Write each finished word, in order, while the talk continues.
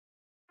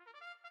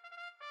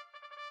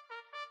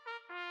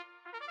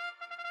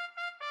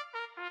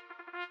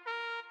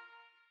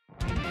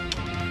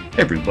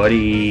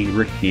Everybody,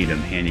 Rick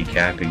Needham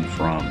handicapping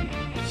from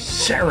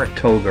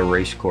Saratoga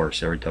Race Course,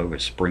 Saratoga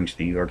Springs,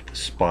 New York, the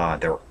spa.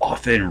 They're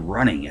off and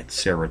running at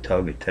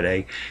Saratoga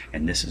today,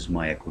 and this is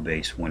my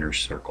Equibase Winner's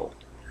Circle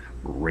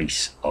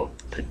race of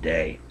the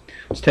day.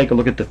 Let's take a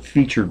look at the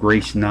featured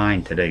race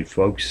 9 today,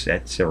 folks,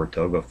 at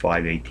Saratoga,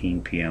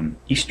 5:18 p.m.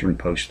 Eastern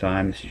Post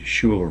Time. This is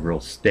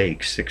Schuylerville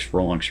Stakes, 6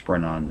 furlong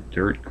sprint on the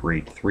dirt,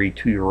 Grade 3,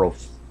 2-year-old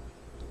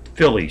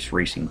fillies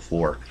racing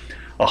for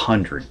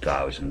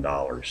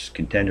 $100,000.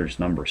 Contenders: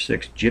 number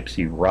 6,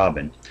 Gypsy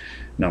Robin;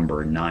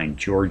 number 9,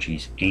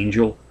 Georgie's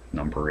Angel;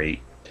 number 8,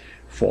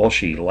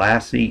 Falshy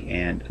Lassie;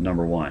 and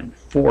number 1,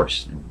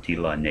 Force de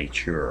la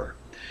Nature.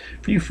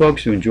 For you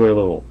folks who enjoy a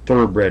little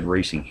thoroughbred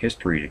racing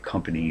history to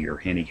accompany your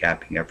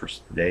handicapping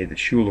efforts today, the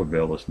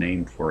Schuylerville is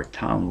named for a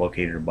town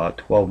located about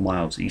 12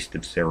 miles east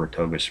of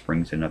Saratoga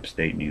Springs in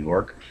upstate New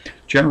York.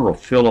 General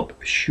Philip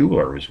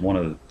Schuyler is one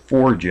of the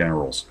 4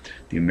 generals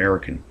of the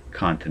American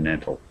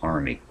Continental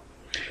Army.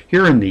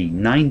 Here in the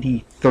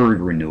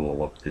 93rd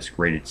renewal of this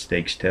graded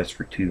stakes test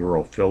for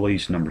 2-year-old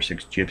fillies, number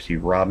 6, Gypsy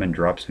Robin,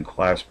 drops in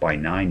class by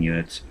 9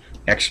 units.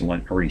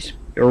 Excellent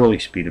early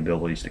speed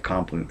abilities to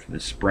complement for the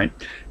sprint,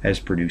 has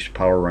produced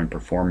power run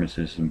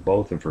performances in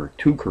both of her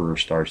 2 career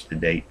starts to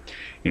date,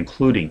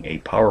 including a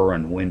power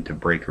run win to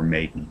Breaker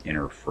Maiden in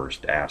her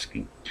first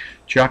asking.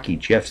 Jockey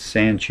Jeff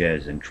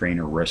Sanchez and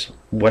trainer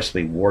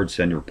Wesley Ward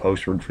send her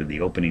postward for the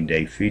opening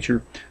day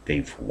feature.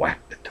 They've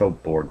whacked the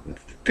tote board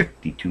with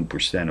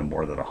 52% of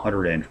more than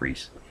 100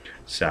 entries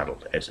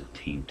saddled as a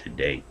team to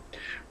date.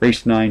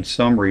 Race 9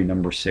 summary: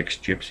 number 6,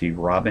 Gypsy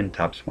Robin,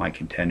 tops my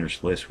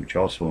contenders list, which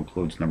also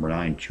includes number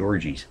 9,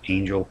 Georgie's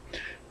Angel;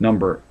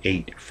 number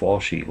 8,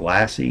 Falshy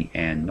Lassie;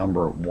 and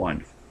number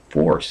 1,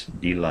 Force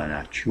de la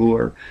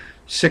Nature.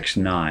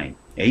 6-9,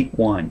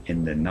 8-1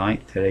 in the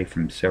 9th today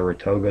from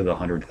Saratoga, the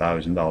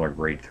 $100,000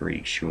 Grade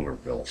 3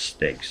 Schuylerville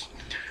Stakes.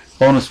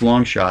 Bonus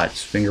long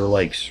shots: Finger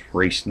Lakes,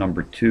 race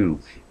number 2,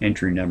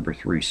 entry number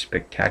 3,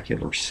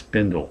 Spectacular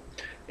Spindle,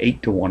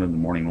 8-1 in the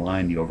morning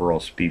line. The overall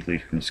speed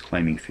leader in this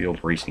claiming field,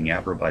 racing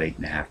at about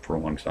 8.5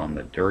 furlongs on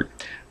the dirt.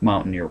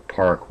 Mountaineer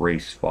Park,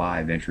 race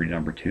 5, entry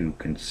number 2,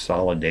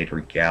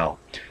 Consolidator Gal,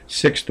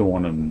 6-1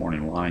 in the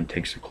morning line,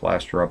 takes the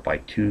cluster up by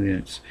 2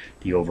 units.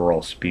 The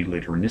overall speed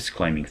leader in this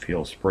claiming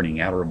field,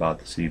 sprinting at or about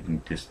the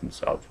even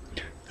distance of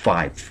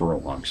 5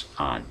 furlongs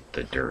on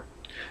the dirt.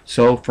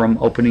 So, from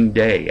opening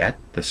day at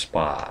the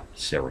spa,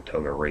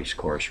 Saratoga Race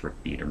Course, Rick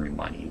Needham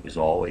reminding you, as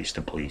always,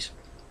 to please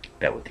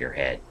bet with your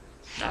head,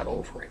 not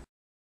over it.